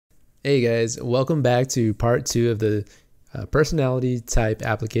Hey guys, welcome back to part 2 of the personality type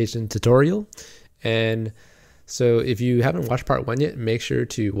application tutorial. And so if you haven't watched part 1 yet, make sure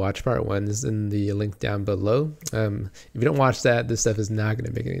to watch part 1. This is in the link down below. If you don't watch that, this stuff is not going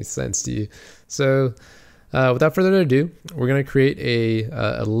to make any sense to you. So without further ado, we're going to create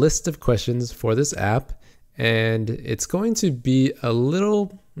a list of questions for this app. And it's going to be a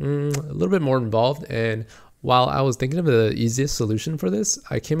little bit more involved. And while I was thinking of the easiest solution for this,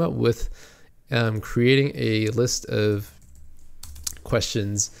 I came up with creating a list of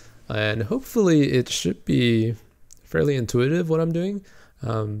questions, and hopefully it should be fairly intuitive what I'm doing,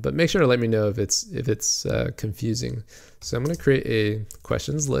 but make sure to let me know if it's confusing. So I'm going to create a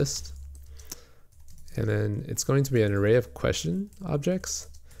questions list, and then it's going to be an array of question objects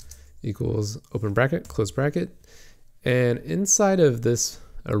equals open bracket, close bracket, and inside of this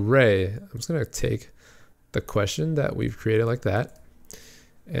array, I'm just going to take the question that we've created like that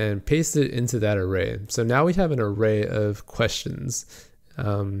and paste it into that array. So now we have an array of questions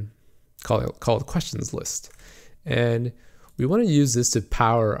called questions list. And we want to use this to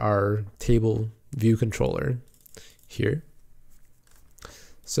power our table view controller here.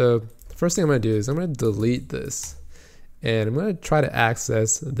 So the first thing I'm going to do is I'm going to delete this, and I'm going to try to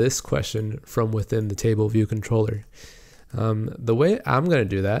access this question from within the table view controller. The way I'm going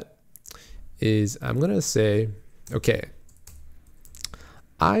to do that is I'm going to say, okay,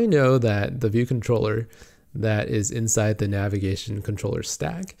 I know that the view controller that is inside the navigation controller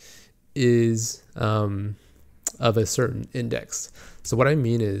stack is of a certain index. So what I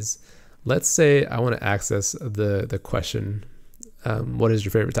mean is, let's say I want to access the question, what is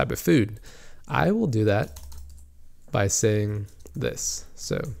your favorite type of food? I will do that by saying this.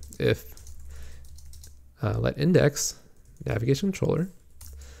 So if let index navigation controller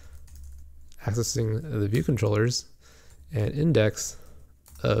accessing the view controllers and index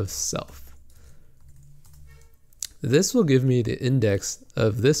of self. This will give me the index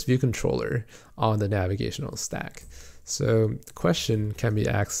of this view controller on the navigational stack. So the question can be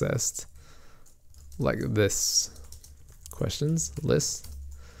accessed like this: questions list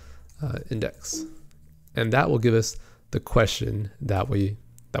index, and that will give us the question that we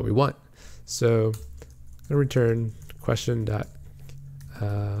want. So I'm going to return question dot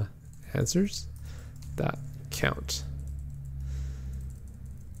answers dot count.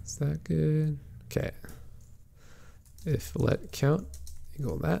 Is that good? Okay. If let count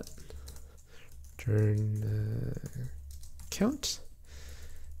equal that, return count,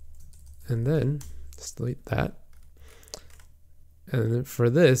 and then just delete that. And then for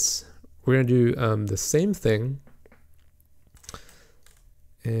this, we're going to do the same thing.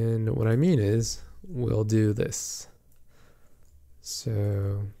 And what I mean is, we'll do this.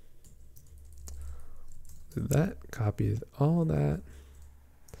 So that, copy all that,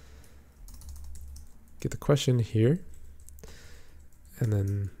 get the question here, and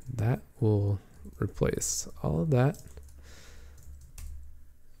then that will replace all of that.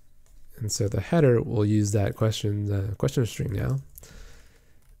 And so the header will use that question string now,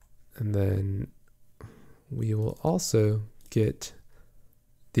 and then we will also get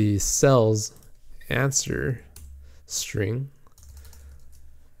the cell's answer string.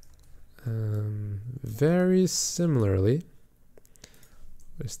 Very similarly,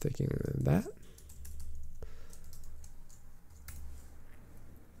 just taking that,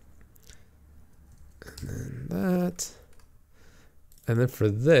 and then that, and then for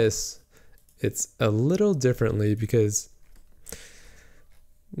this, it's a little differently because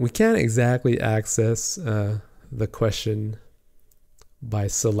we can't exactly access the question by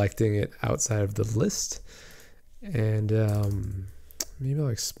selecting it outside of the list, and maybe I'll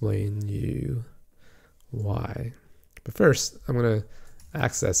explain you why. But first, I'm going to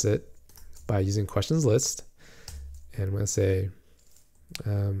access it by using questions list, and I'm going to say,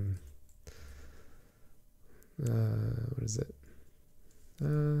 what is it?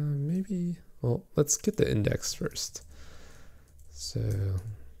 Maybe, well, let's get the index first. So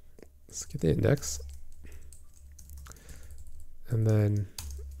let's get the index, and then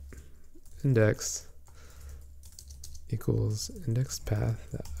index equals index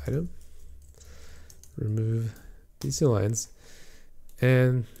path item, remove these two lines.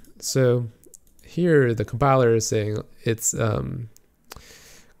 And so here the compiler is saying it's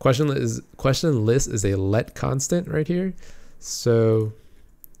question list is a let constant right here, so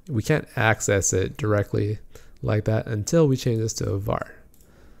we can't access it directly like that until we change this to a var.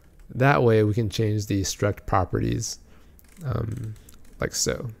 That way we can change the struct properties like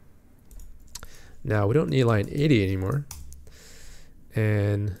so. Now we don't need line 80 anymore,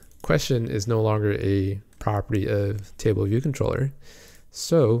 and question is no longer a property of table view controller.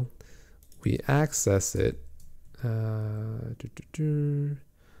 So we access it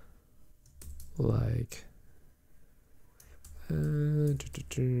like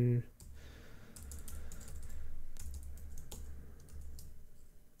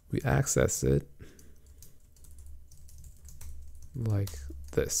we access it like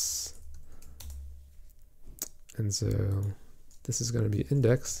this. And so this is going to be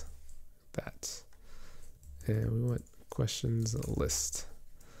index that. And we want questions list.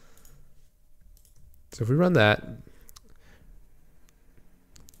 So if we run that,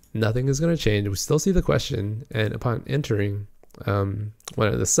 nothing is going to change. We still see the question, and upon entering one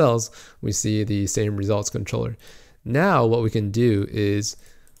of the cells, we see the same results controller. Now what we can do is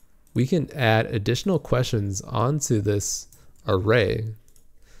we can add additional questions onto this array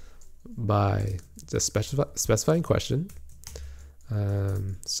by just specifying question.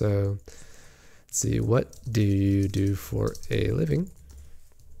 So let's see, what do you do for a living?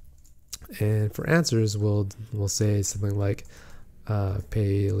 And for answers, we'll say something like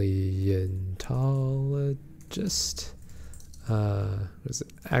paleontologist,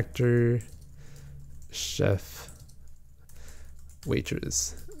 actor, chef,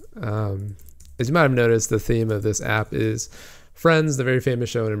 waitress. As you might have noticed, the theme of this app is Friends, the very famous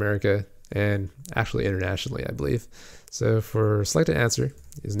show in America and actually internationally, I believe. So for selected answer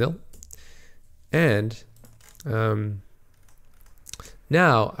is nil. And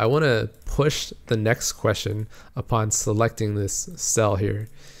now I want to push the next question upon selecting this cell here.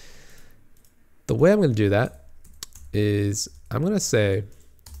 The way I'm going to do that is I'm going to say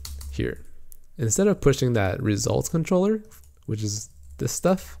here, instead of pushing that results controller, which is this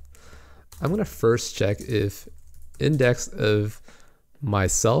stuff, I'm going to first check if index of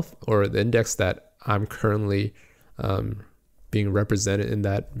myself, or the index that I'm currently being represented in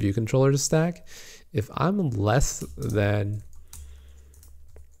that view controller stack, if I'm less than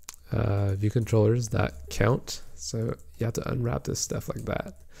view controllers that count. So you have to unwrap this stuff like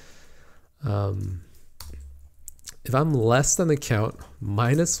that. If I'm less than the count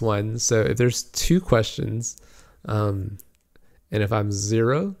 -1, so if there's 2 questions, and if I'm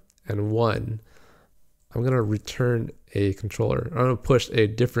 0 and 1, I'm going to return a controller. I'm going to push a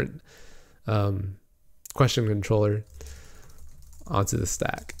different question controller onto the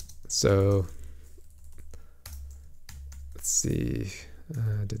stack. So let's see,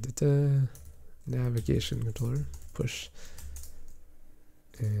 navigation controller, push,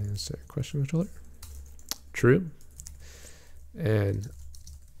 and set question controller, true. And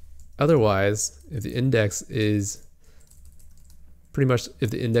otherwise, if the index is if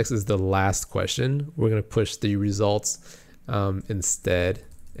the index is the last question, we're going to push the results instead.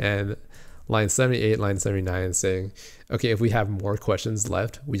 And line 78, line 79 is saying, okay, if we have more questions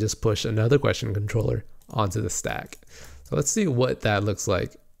left, we just push another question controller onto the stack. So let's see what that looks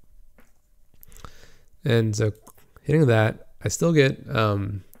like. And so hitting that, I still get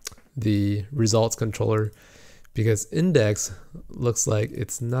the results controller because index looks like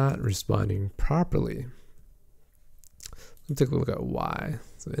it's not responding properly. Let's take a look at why.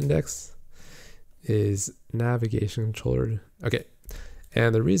 So index is navigation controller. Okay.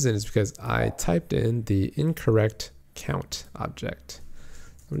 And the reason is because I typed in the incorrect count object.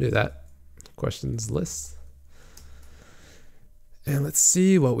 I'm gonna do that. Questions list. And let's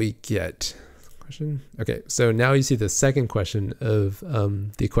see what we get. Question. Okay, so now you see the second question of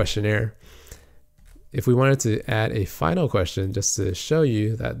the questionnaire. If we wanted to add a final question just to show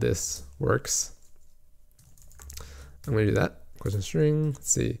you that this works, I'm going to do that. Question string.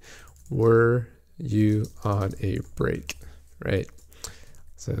 Let's see. Were you on a break? Right.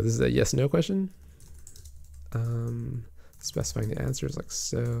 So this is a yes/no question. Specifying the answer is like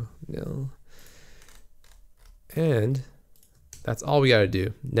so, nil. And that's all we got to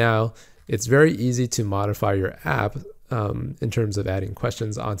do. Now, it's very easy to modify your app in terms of adding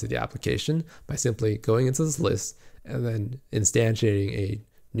questions onto the application by simply going into this list and then instantiating a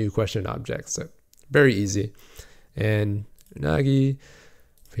new question object. So very easy. And Nagi,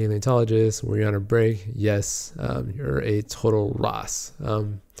 paleontologist, were you on a break? Yes, you're a total Ross.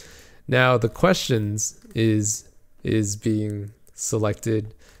 Now the questions is being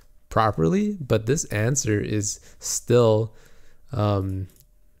selected properly, but this answer is still,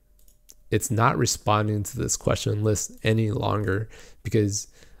 it's not responding to this question list any longer because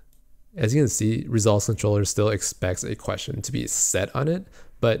as you can see, results controller still expects a question to be set on it,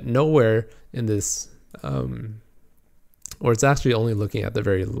 but nowhere in this, or it's actually only looking at the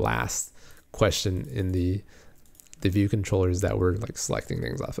very last question in the view controllers that we're like selecting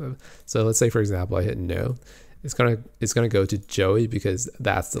things off of. So let's say, for example, I hit no. It's gonna go to Joey because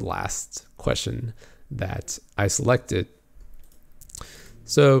that's the last question that I selected.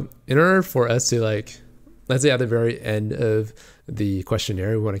 So in order for us to let's say at the very end of the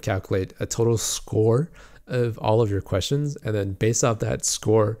questionnaire, we want to calculate a total score of all of your questions. And then based off that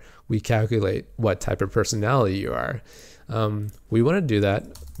score, we calculate what type of personality you are. We want to do that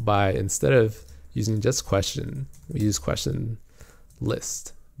by, instead of using just question, we use question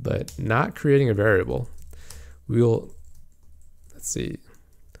list, but not creating a variable. We will, let's see.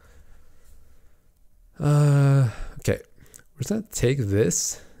 Okay, we're just going to take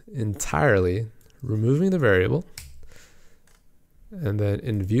this entirely, removing the variable, and then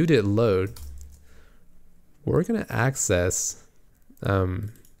in view.load, we're going to access,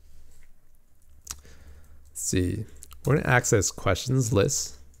 let's see, we're going to access questions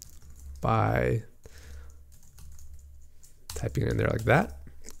list by typing it in there like that.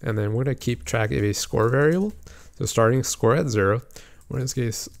 And then we're going to keep track of a score variable. So starting score at 0, we're going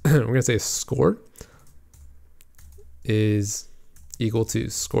to say score is equal to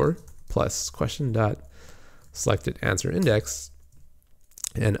score plus question dot selected answer index,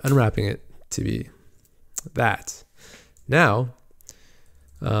 and unwrapping it to be that. Now,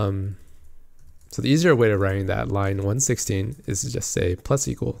 so the easier way of writing that line 116 is to just say plus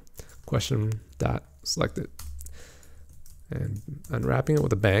equal question dot selected, and unwrapping it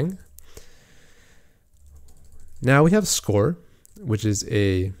with a bang. Now we have score, which is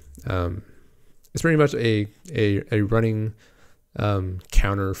a it's pretty much a running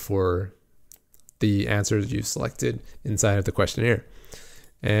counter for the answers you selected inside of the questionnaire.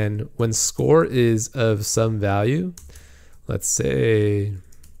 And when score is of some value, let's say,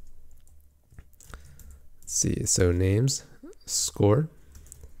 let's see, so names, score,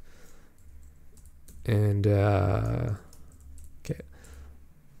 and okay,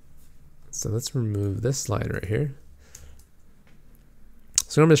 so let's remove this line right here.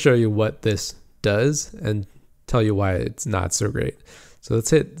 So I'm going to show you what this does and tell you why it's not so great. So let's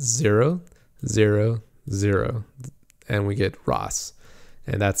hit 0, 0, 0, and we get Ross.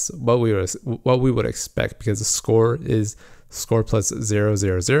 And that's what we would expect, because the score is score plus 0,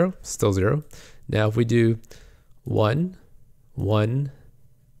 0, 0, still 0. Now if we do 1, 1,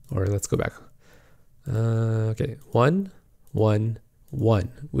 or let's go back. Okay, 1, 1,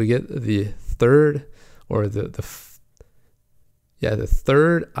 1. We get the third, or the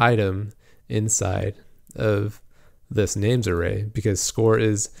third item inside of this names array, because score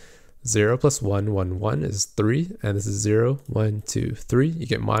is 0 plus 1, 1, 1 is 3, and this is 0, 1, 2, 3. You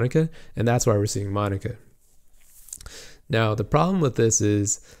get Monica, and that's why we're seeing Monica. Now, the problem with this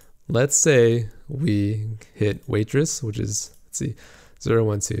is, let's say we hit waitress, which is, let's see, 0,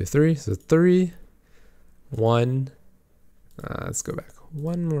 1, 2, 3. So 3, 1, let's go back.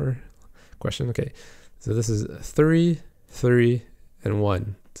 One more question. Okay, so this is 3, 3, and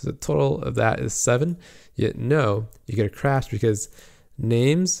 1. So the total of that is 7. Yet no, you get a crash because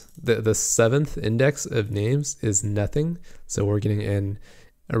names, the seventh index of names is nothing. So we're getting an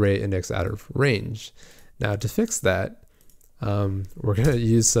array index out of range. Now to fix that, we're going to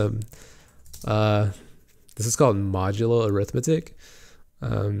use some, this is called modulo arithmetic.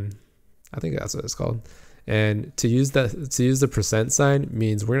 I think that's what it's called. And to use the percent sign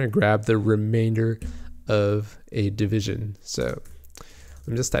means we're going to grab the remainder of a division. So let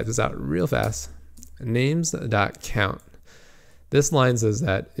me just type this out real fast. Names.count. This line says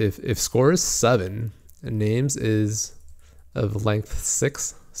that if score is 7 and names is of length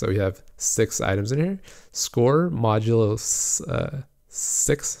 6, so we have 6 items in here, score modulo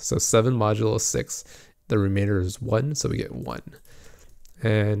 6, so 7 modulo 6, the remainder is 1, so we get 1.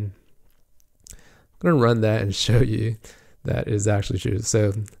 And I'm going to run that and show you that is actually true.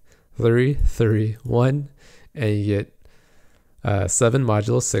 So 3, 3, 1, and you get 7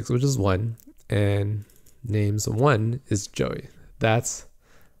 modulo 6, which is 1, and names 1 is Joey. That's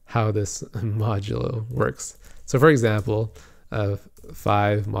how this modulo works. So for example, 5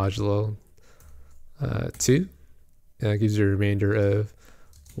 modulo 2 gives you a remainder of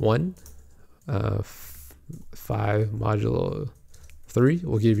 1. 5 modulo 3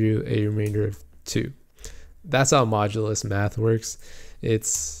 will give you a remainder of 2. That's how modulus math works.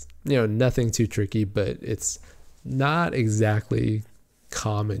 It's, nothing too tricky, but it's not exactly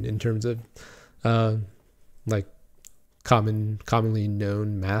common in terms of like commonly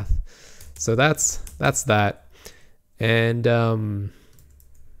known math. So that's that. And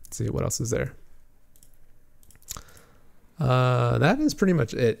let's see, what else is there? That is pretty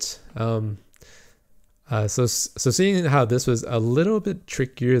much it. So seeing how this was a little bit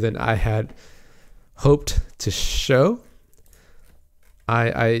trickier than I had hoped to show,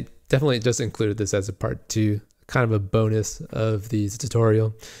 I definitely just included this as a part 2, kind of a bonus of the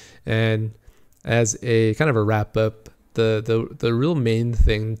tutorial. And as a kind of a wrap up, the real main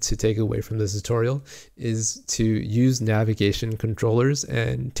thing to take away from this tutorial is to use navigation controllers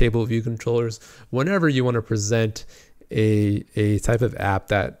and table view controllers whenever you want to present a type of app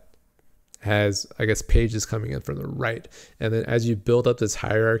that has, I guess, pages coming in from the right. And then as you build up this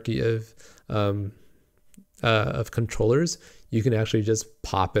hierarchy of controllers, you can actually just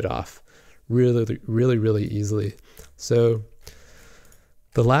pop it off really easily. So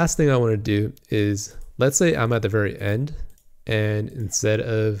the last thing I want to do is, let's say I'm at the very end, and instead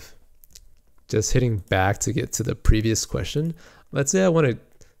of just hitting back to get to the previous question, let's say I want to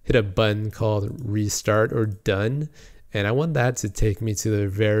hit a button called restart or done, and I want that to take me to the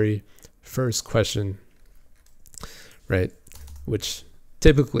very first question, right? Which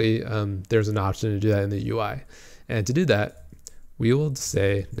typically there's an option to do that in the UI. And to do that, we will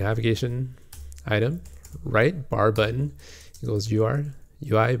say navigation item, right bar button equals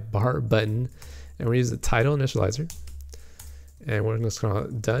UI bar button, and we're going to use the title initializer, and we're going to call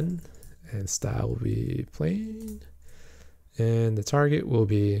it done, and style will be plain, and the target will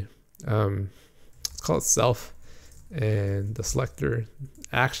be let's call it self, and the selector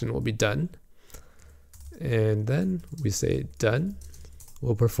action will be done. And then we say done.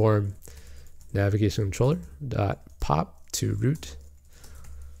 We'll perform navigation controller dot pop to root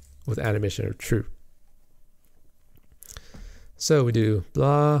with animation of true. So we do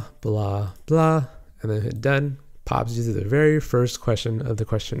blah, blah, blah, and then hit done, pops you to the very first question of the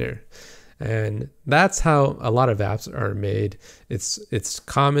questionnaire. And that's how a lot of apps are made. It's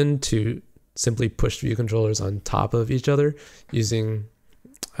common to simply push view controllers on top of each other using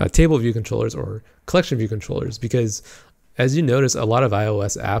table view controllers or collection view controllers, because as you notice, a lot of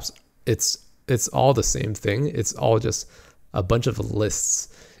iOS apps, it's all the same thing. It's all just a bunch of lists,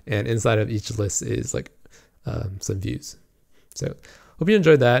 and inside of each list is like some views. So hope you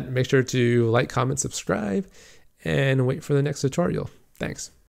enjoyed that. Make sure to like, comment, subscribe, and wait for the next tutorial. Thanks.